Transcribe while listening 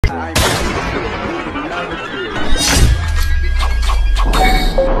You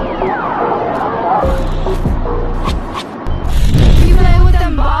play with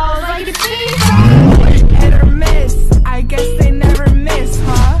them balls like a FIFA. Hit or miss, I guess they never miss,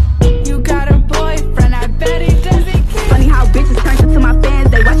 huh? You got a boyfriend, I bet he doesn't care. Funny how bitches turn to my fans,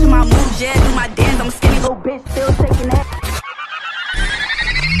 they watching my moves, yeah, do my dance. I'm a skinny little bitch, still shaking that.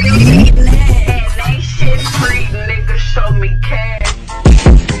 Still shaking that. Ain't shit free, nigga, show me cash.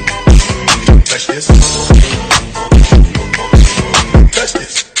 Touch this. Touch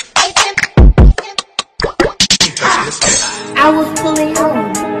this. I was pulling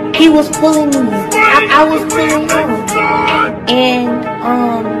on. He was pulling me. I was pulling on.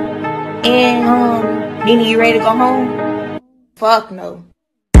 And Nene, you ready to go home? Fuck no.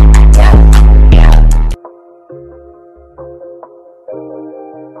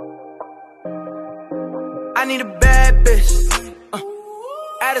 I need a bad bitch.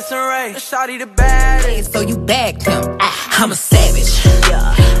 Addison Ray, shawty the baddest. So you bagged him. I'm a savage.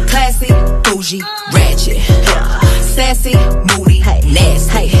 Classy, bougie, ratchet. Sassy, moody,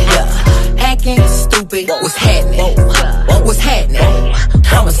 nasty. Acting stupid. What's happening? What's happening?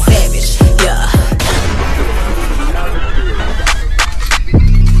 I'm a savage.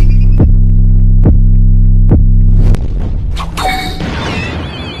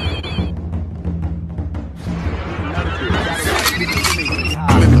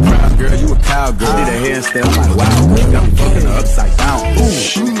 Girl, you a cowgirl. Did a handstand, I'm like, wow, girl, got me fucking her upside down.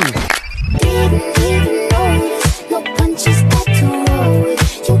 No punches got to roll with.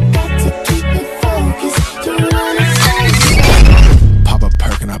 You got to keep it focused. You wanna say Pop a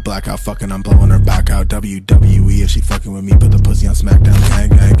perk and I black out, fucking, I'm blowing her back out. WWE, if she fucking with me, put the pussy on SmackDown. Gang,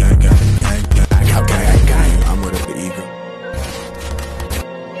 gang, gang, gang, gang, gang, gang, gang, gang. I'm with the ego.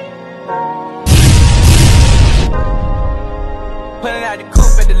 Pulling out the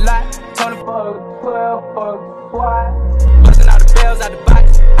coupe at the lot. Tony for 12 for the squad. Busting all the bells out the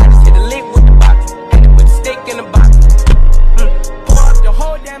box. I just hit the lick with the box. Had to put the stick in the box. Pour up the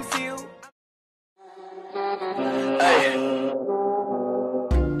whole damn seal.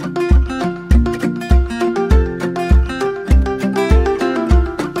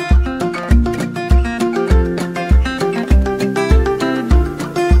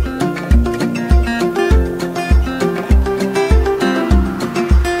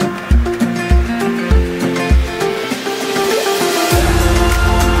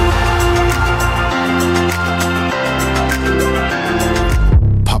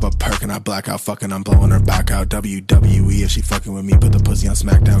 Black out, fucking, I'm blowing her back out. WWE, if she fucking with me, put the pussy on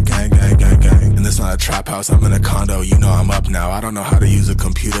SmackDown. Gang, gang, gang, gang. And this not a trap house, I'm in a condo. You know I'm up now. I don't know how to use a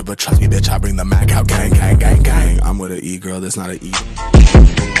computer, but trust me, bitch, I bring the Mac out. Gang, gang, gang, gang. I'm with an E-girl, that's not an E.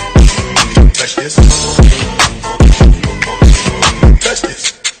 Touch this. Touch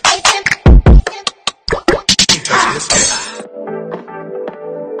this. Touch this.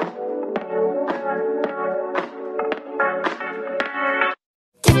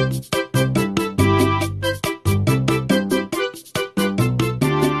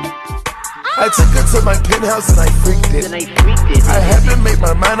 I took her to my penthouse and I freaked it. I haven't made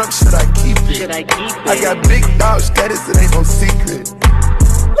my mind up, should I keep it? I got big dog status, it ain't no secret.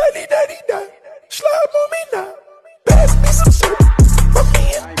 La-dee-da-dee-da, slime on me now. Pass me some syrup from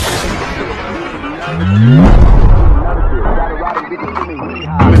me and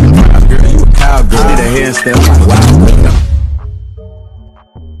Girl, you a cowgirl. Did a handstand, I'm like, wow.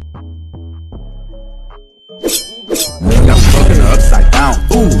 I'm fucking her upside down.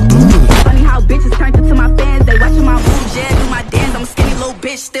 Funny how bitches turn to my fans, they watching my moves, yeah, do my dance. I'm a skinny little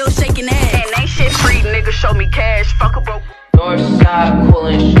bitch, still shaking ass. And ain't shit free, nigga, show me cash. Fuck a broke. Northside,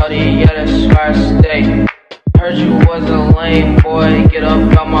 coolin' shawty, yeah, that's where I stay. Heard you was a lame boy, get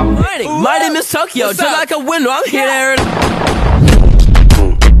up out my face. My name is Tokyo, just like a window, I'm here there.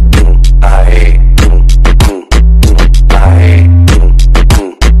 I hate.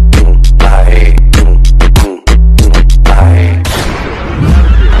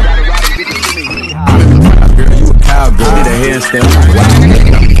 Handstand, I'm like, wow,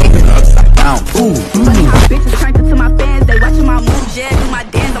 I'm fucking her upside down. Funny how bitches turn to my fans, they watching my moves, yeah, do my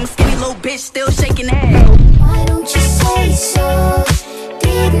dance. I'm a skinny little bitch, still shaking ass. why don't you say so?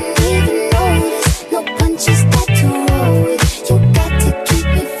 Didn't even notice. No punches got to roll with. You got to keep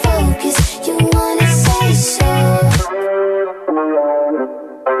it focused. You wanna say so?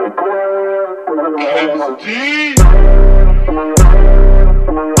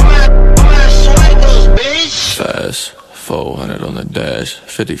 Fast, 400 on the dash,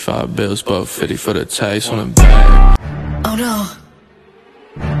 55 bills, but 50 for the tax on the bag. Oh no.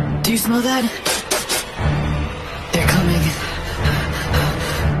 Do you smell that? They're coming.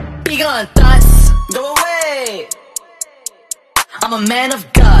 You gonna dance? Go away. I'm a man of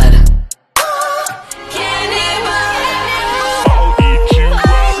God.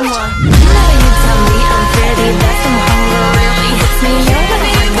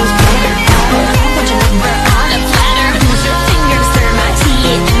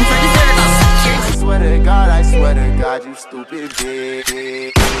 I swear to God, you stupid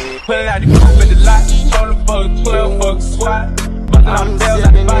bitch. Put it out the coupe in the lot, on the fuck, 12 fuck squad. Bustin' all the bells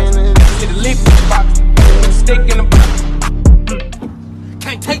out the box, get a leaf in the box, stick in the box.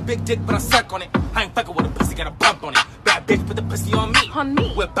 Can't take big dick, but I suck on it. I ain't fucking with a pussy, got a bump on it. Bad bitch, put the pussy on me.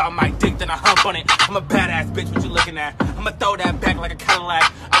 Whip out my dick, then I hump on it. I'm a badass bitch, what you looking at? I'ma throw that back like a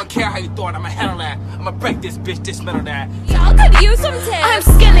Cadillac. I don't care how you throw it, I'ma handle that. I'ma break this bitch, dismantle that. Y'all could use some tips. I'm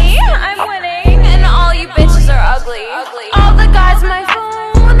skinny, I'm winning, and all you bitches are ugly. All the guys on my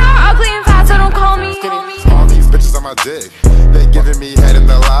phone are ugly and fat, so don't call me. All these bitches on my dick, they giving me head in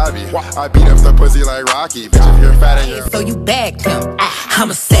the lobby. I beat up the pussy like Rocky. Bitch, if you're fat and you're So you bagged him. I'm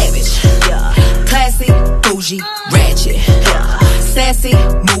a savage. Classy, bougie, ratchet. Sassy,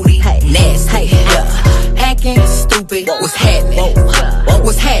 moody, nasty. Acting stupid. What's happening?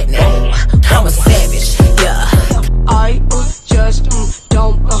 What's happening? I'm a savage. I just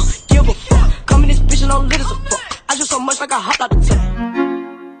don't give a fuck. Come in this bitch and I'm lit as a fuck. I just so much like I hopped out the tub.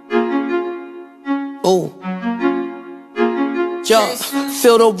 Ooh. Yo,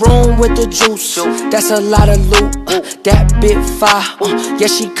 fill the room with the juice. That's a lot of loot. That bit fire. Yeah,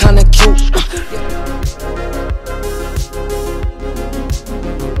 she kinda cute.